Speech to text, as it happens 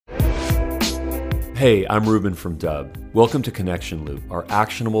Hey, I'm Ruben from Dub. Welcome to Connection Loop, our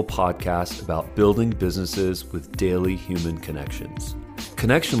actionable podcast about building businesses with daily human connections.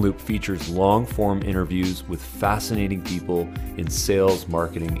 Connection Loop features long-form interviews with fascinating people in sales,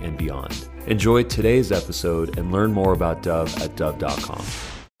 marketing, and beyond. Enjoy today's episode and learn more about Dub at dub.com.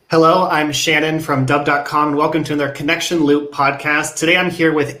 Hello, I'm Shannon from dub.com and welcome to another Connection Loop podcast. Today I'm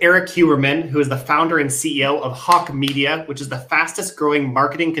here with Eric Huberman, who is the founder and CEO of Hawk Media, which is the fastest growing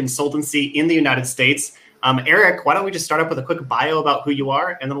marketing consultancy in the United States. Eric, why don't we just start up with a quick bio about who you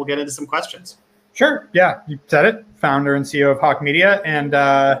are, and then we'll get into some questions. Sure. Yeah, you said it. Founder and CEO of Hawk Media, and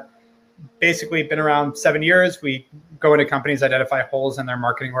basically been around 7 years. We go into companies, identify holes in their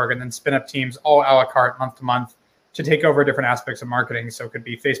marketing org, and then spin up teams all a la carte month to month to take over different aspects of marketing. So it could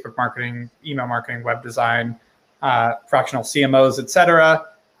be Facebook marketing, email marketing, web design, fractional CMOs, et cetera.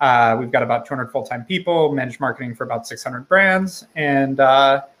 We've got about 200 full-time people, manage marketing for about 600 brands. And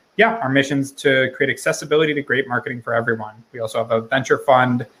our mission's to create accessibility to great marketing for everyone. We also have a venture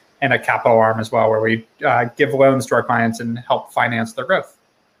fund and a capital arm as well, where we give loans to our clients and help finance their growth.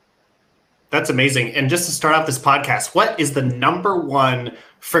 That's amazing. And just to start off this podcast, what is the number one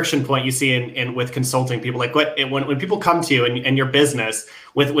friction point you see in with consulting people? Like when people come to you and your business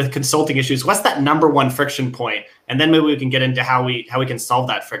with consulting issues, what's that number one friction point? And then maybe we can get into how we can solve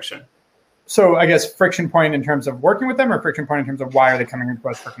that friction. So I guess friction point in terms of working with them, or friction point in terms of why are they coming to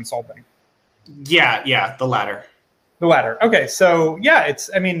us for consulting? Yeah, the latter. The latter. Okay, so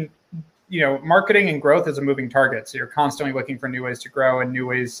marketing and growth is a moving target. So you're constantly looking for new ways to grow and new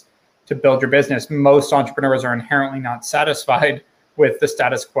ways to build your business. Most entrepreneurs are inherently not satisfied with the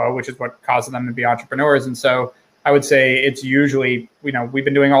status quo, which is what causes them to be entrepreneurs. And so I would say it's usually, we've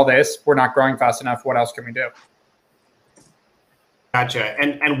been doing all this, we're not growing fast enough. What else can we do? Gotcha.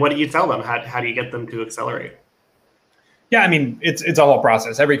 And what do you tell them? How do you get them to accelerate? Yeah, it's a whole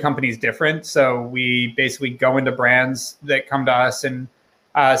process. Every company is different. So we basically go into brands that come to us and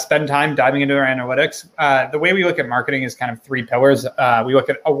spend time diving into our analytics. The way we look at marketing is kind of three pillars. We look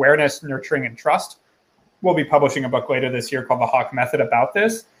at awareness, nurturing, and trust. We'll be publishing a book later this year called The Hawk Method about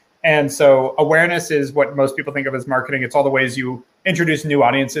this. And so awareness is what most people think of as marketing. It's all the ways you introduce new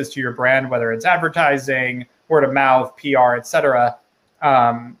audiences to your brand, whether it's advertising, word of mouth, PR, et cetera.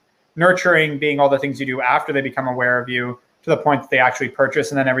 Nurturing being all the things you do after they become aware of you to the point that they actually purchase,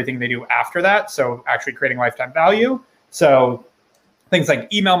 and then everything they do after that. So actually creating lifetime value. So things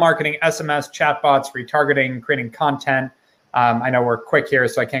like email marketing, SMS, chatbots, retargeting, creating content. I know we're quick here,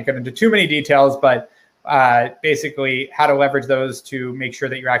 so I can't get into too many details, but basically how to leverage those to make sure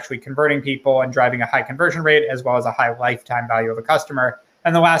that you're actually converting people and driving a high conversion rate, as well as a high lifetime value of a customer.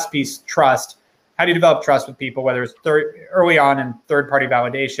 And the last piece, trust. How do you develop trust with people, whether it's early on in third-party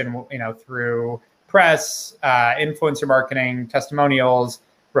validation, through press, influencer marketing, testimonials,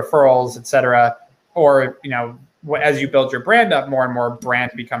 referrals, et cetera, or, as you build your brand up, more and more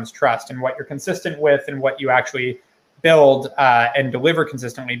brand becomes trust, and what you're consistent with and what you actually build and deliver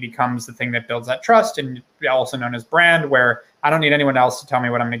consistently becomes the thing that builds that trust, and also known as brand, where I don't need anyone else to tell me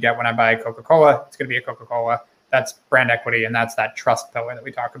what I'm going to get when I buy Coca-Cola. It's going to be a Coca-Cola. That's brand equity, and that's that trust pillar that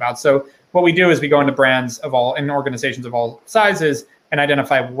we talk about. So what we do is we go into brands in organizations of all sizes and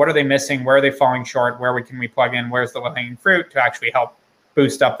identify what are they missing, where are they falling short, where can we plug in, where's the low-hanging fruit to actually help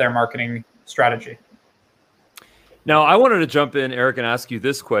boost up their marketing strategy. Now, I wanted to jump in, Eric, and ask you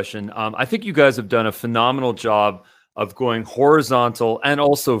this question. I think you guys have done a phenomenal job of going horizontal and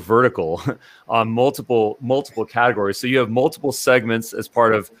also vertical on multiple categories. So you have multiple segments as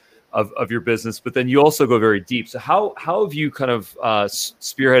part of your business, but then you also go very deep. So how have you kind of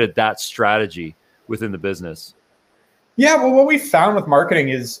spearheaded that strategy within the business? Yeah, well, what we found with marketing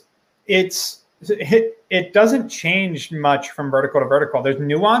is it doesn't change much from vertical to vertical. There's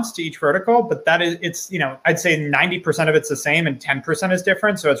nuance to each vertical, but I'd say 90% of it's the same and 10% is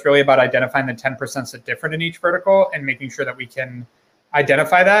different. So it's really about identifying the 10% that's different in each vertical and making sure that we can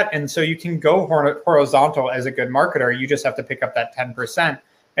identify that. And so you can go horizontal as a good marketer. You just have to pick up that 10%.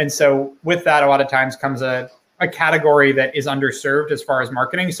 And so with that, a lot of times comes a category that is underserved as far as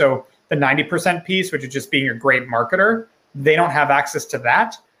marketing. So the 90% piece, which is just being a great marketer, they don't have access to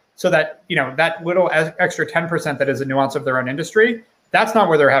that. So that, that little extra 10% that is a nuance of their own industry, that's not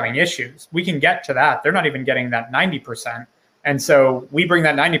where they're having issues. We can get to that. They're not even getting that 90%. And so we bring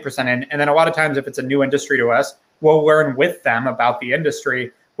that 90% in. And then a lot of times if it's a new industry to us, we'll learn with them about the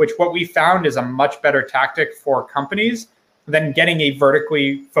industry, which what we found is a much better tactic for companies than getting a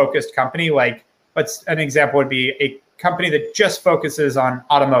vertically focused company. Like, an example would be a company that just focuses on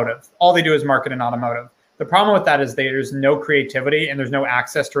automotive. All they do is market in automotive. The problem with that is there's no creativity and there's no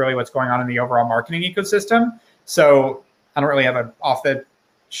access to really what's going on in the overall marketing ecosystem. So I don't really have an off the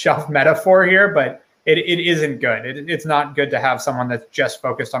shelf metaphor here, but it isn't good. It's not good to have someone that's just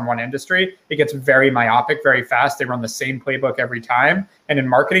focused on one industry. It gets very myopic very fast. They run the same playbook every time. And in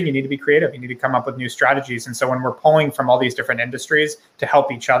marketing, you need to be creative. You need to come up with new strategies. And so when we're pulling from all these different industries to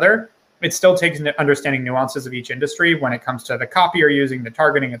help each other, it still takes understanding nuances of each industry when it comes to the copy you're using, the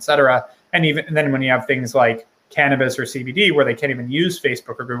targeting, et cetera. And then when you have things like cannabis or CBD where they can't even use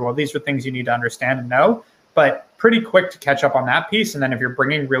Facebook or Google, these are things you need to understand and know, but pretty quick to catch up on that piece. And then if you're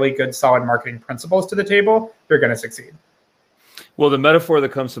bringing really good, solid marketing principles to the table, you're going to succeed. Well, the metaphor that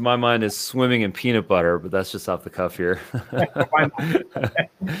comes to my mind is swimming in peanut butter, but that's just off the cuff here.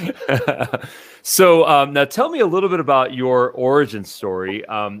 So now tell me a little bit about your origin story.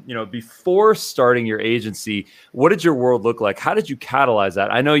 Before starting your agency, what did your world look like? How did you catalyze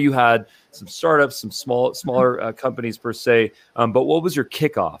that? I know you had some startups, some smaller companies per se, but what was your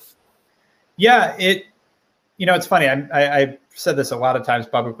kickoff? Yeah, it's funny. I said this a lot of times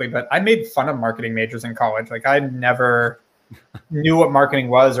publicly, but I made fun of marketing majors in college. Like I never knew what marketing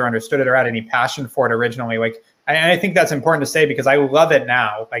was or understood it or had any passion for it originally. I think that's important to say because I love it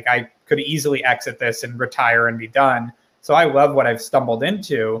now. Like I could easily exit this and retire and be done. So I love what I've stumbled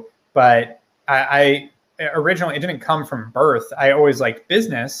into, but I originally, it didn't come from birth. I always liked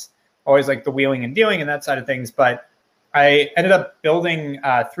business, always liked the wheeling and dealing and that side of things. But I ended up building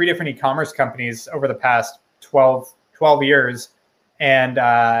 3 different e-commerce companies over the past 12 years. And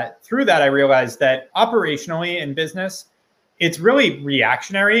through that, I realized that operationally in business, it's really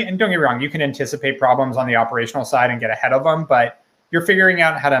reactionary. And don't get me wrong, you can anticipate problems on the operational side and get ahead of them, but you're figuring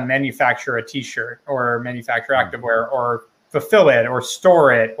out how to manufacture a t-shirt or manufacture activewear or fulfill it or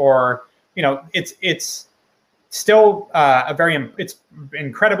store it, or, it's still it's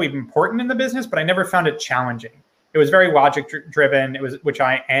incredibly important in the business, but I never found it challenging. It was very logic driven, which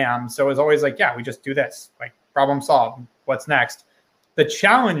I am. So it was always like, yeah, we just do this, like problem solved. What's next? The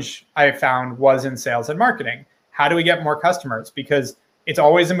challenge I found was in sales and marketing. How do we get more customers? Because it's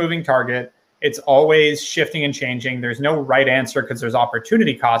always a moving target. It's always shifting and changing. There's no right answer because there's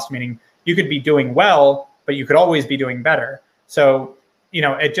opportunity cost, meaning you could be doing well, but you could always be doing better. So,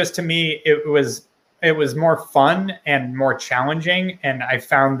 it just, to me, it was more fun and more challenging. And I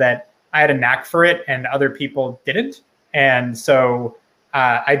found that I had a knack for it and other people didn't. And so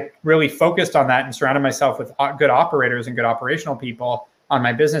I really focused on that and surrounded myself with good operators and good operational people on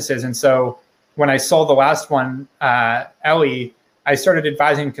my businesses. And so when I sold the last one, Ellie, I started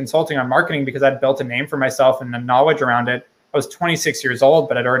advising and consulting on marketing because I'd built a name for myself and the knowledge around it. I was 26 years old,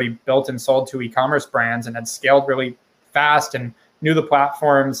 but I'd already built and sold 2 e-commerce brands and had scaled really fast and knew the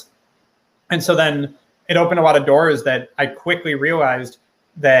platforms. And so then it opened a lot of doors that I quickly realized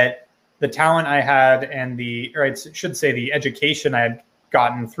that the talent I had and the education I had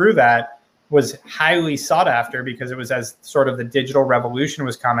gotten through that was highly sought after because it was as sort of the digital revolution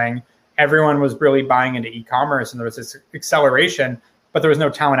was coming. Everyone was really buying into e-commerce and there was this acceleration, but there was no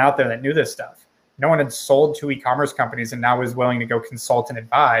talent out there that knew this stuff. No one had sold to e-commerce companies and now was willing to go consult and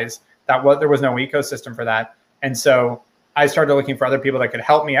advise. There was no ecosystem for that. And so I started looking for other people that could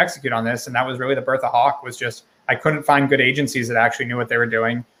help me execute on this. And that was really the birth of Hawk. Was just, I couldn't find good agencies that actually knew what they were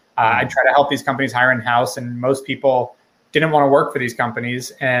doing. I tried to help these companies hire in-house, and most people didn't want to work for these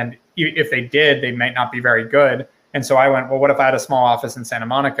companies. And if they did, they might not be very good. And so I went, well, what if I had a small office in Santa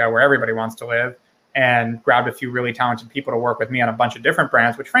Monica where everybody wants to live, and grabbed a few really talented people to work with me on a bunch of different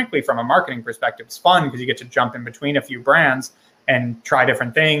brands, which frankly, from a marketing perspective, is fun because you get to jump in between a few brands and try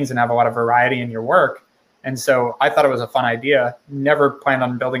different things and have a lot of variety in your work. And so I thought it was a fun idea, never planned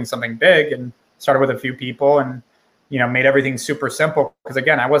on building something big, and started with a few people and, made everything super simple. Because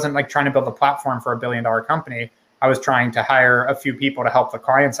again, I wasn't like trying to build a platform for $1 billion company. I was trying to hire a few people to help the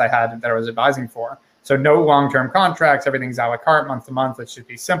clients I had that I was advising for. So no long-term contracts, everything's a la carte, month to month. Let's just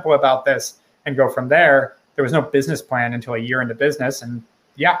be simple about this and go from there. There was no business plan until a year into business. And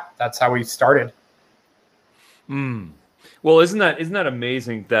yeah, that's how we started. Well, isn't that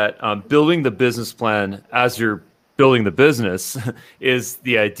amazing that building the business plan as you're building the business is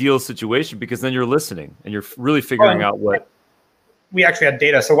the ideal situation, because then you're listening and you're really figuring out what. We actually had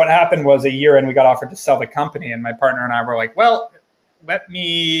data. So what happened was, a year in, we got offered to sell the company, and my partner and I were like, well, let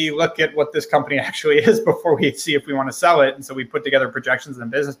me look at what this company actually is before we see if we want to sell it. And so we put together projections and a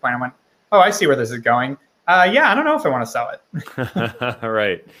business plan and went, oh, I see where this is going. Yeah, I don't know if I want to sell it.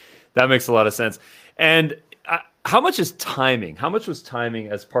 Right. That makes a lot of sense. And how much is timing? How much was timing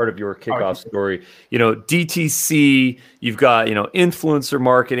as part of your kickoff story? DTC, you've got, influencer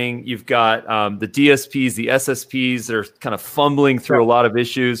marketing, you've got the DSPs, the SSPs that are kind of fumbling through a lot of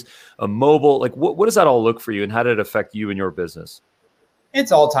issues, mobile. Like, what does that all look for you, and how did it affect you and your business?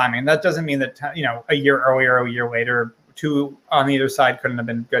 It's all timing. That doesn't mean that, a year earlier, a year later, 2 on either side couldn't have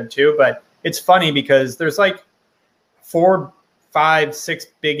been good too. But it's funny because there's like 4, 5, 6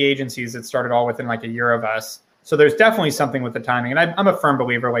 big agencies that started all within like a year of us. So there's definitely something with the timing. And I'm a firm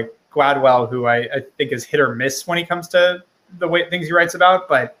believer, like Gladwell, who I think is hit or miss when he comes to the way things he writes about,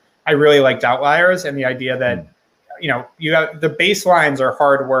 but I really liked Outliers and the idea that, you have the baselines are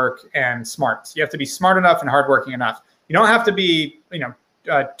hard work and smarts. You have to be smart enough and hardworking enough. You don't have to be,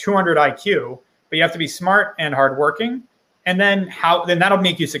 200 IQ, but you have to be smart and hardworking. And then that'll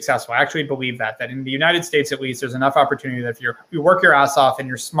make you successful. I actually believe that in the United States, at least, there's enough opportunity that if you work your ass off and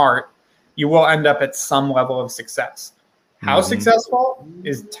you're smart, you will end up at some level of success. How successful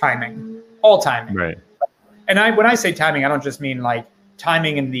is timing, all timing. Right. And when I say timing, I don't just mean like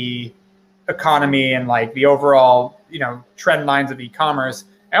timing in the economy and like the overall, trend lines of e-commerce.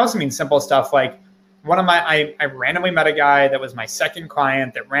 I also mean simple stuff like I randomly met a guy that was my second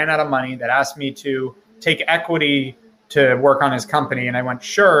client that ran out of money, that asked me to take equity to work on his company. And I went,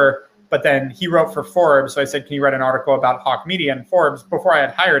 sure. But then he wrote for Forbes. So I said, can you write an article about Hawk Media and Forbes before I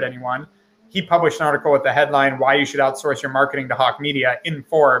had hired anyone? He published an article with the headline, "Why You Should Outsource Your Marketing to Hawk Media" in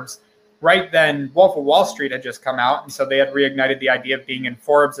Forbes. Right then, Wolf of Wall Street had just come out. And so they had reignited the idea of being in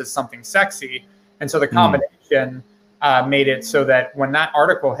Forbes as something sexy. And so the combination made it so that when that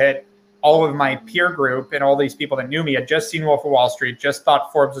article hit, all of my peer group and all these people that knew me had just seen Wolf of Wall Street, just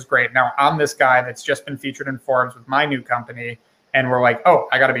thought Forbes was great. Now I'm this guy that's just been featured in Forbes with my new company. And we're like, oh,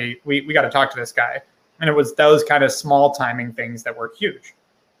 we got to talk to this guy. And it was those kind of small timing things that were huge.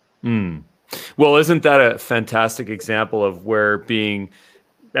 Well, isn't that a fantastic example of where being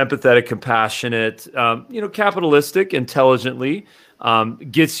empathetic, compassionate, capitalistic, intelligently,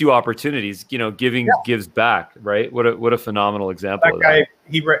 gets you opportunities, giving gives back, right? What a phenomenal example. That guy,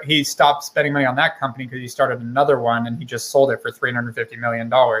 he stopped spending money on that company because he started another one and he just sold it for $350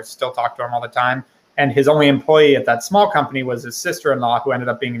 million. Still talk to him all the time. And his only employee at that small company was his sister-in-law, who ended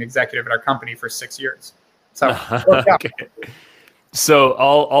up being an executive at our company for 6 years. So, okay. So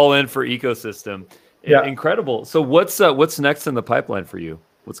all in for ecosystem. Yeah. Incredible. So what's next in the pipeline for you?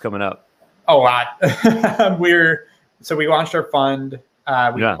 What's coming up? A lot. We launched our fund.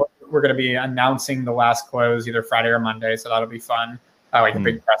 We're going to be announcing the last close either Friday or Monday. So that'll be fun. Like a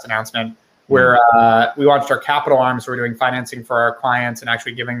big press announcement. We launched our capital arm. So we're doing financing for our clients and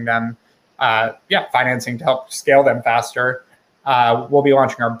actually giving them, financing to help scale them faster. We'll be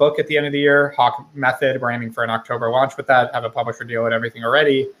launching our book at the end of the year, Hawk Method. We're aiming for an October launch with that, have a publisher deal and everything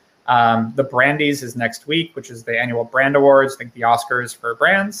already. The Brandies is next week, which is the annual brand awards, think the Oscars for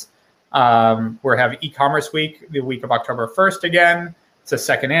brands. We have e-commerce week, the week of October 1st again. It's a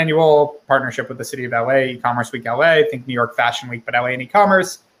second annual partnership with the city of LA, e-commerce week LA, think New York Fashion Week, but LA and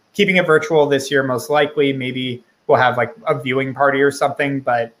e-commerce. Keeping it virtual this year, most likely. Maybe we'll have like a viewing party or something,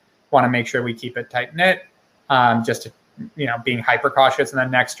 but want to make sure we keep it tight knit, just to, being hyper cautious. And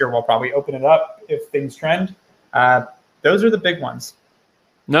then next year we'll probably open it up if things trend. Those are the big ones.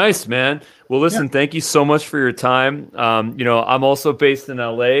 Nice, man. Well, listen, thank you so much for your time. I'm also based in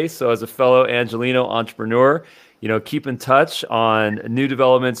LA. So as a fellow Angelino entrepreneur, keep in touch on new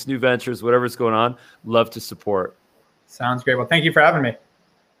developments, new ventures, whatever's going on. Love to support. Sounds great. Well, thank you for having me.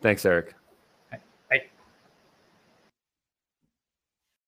 Thanks, Eric.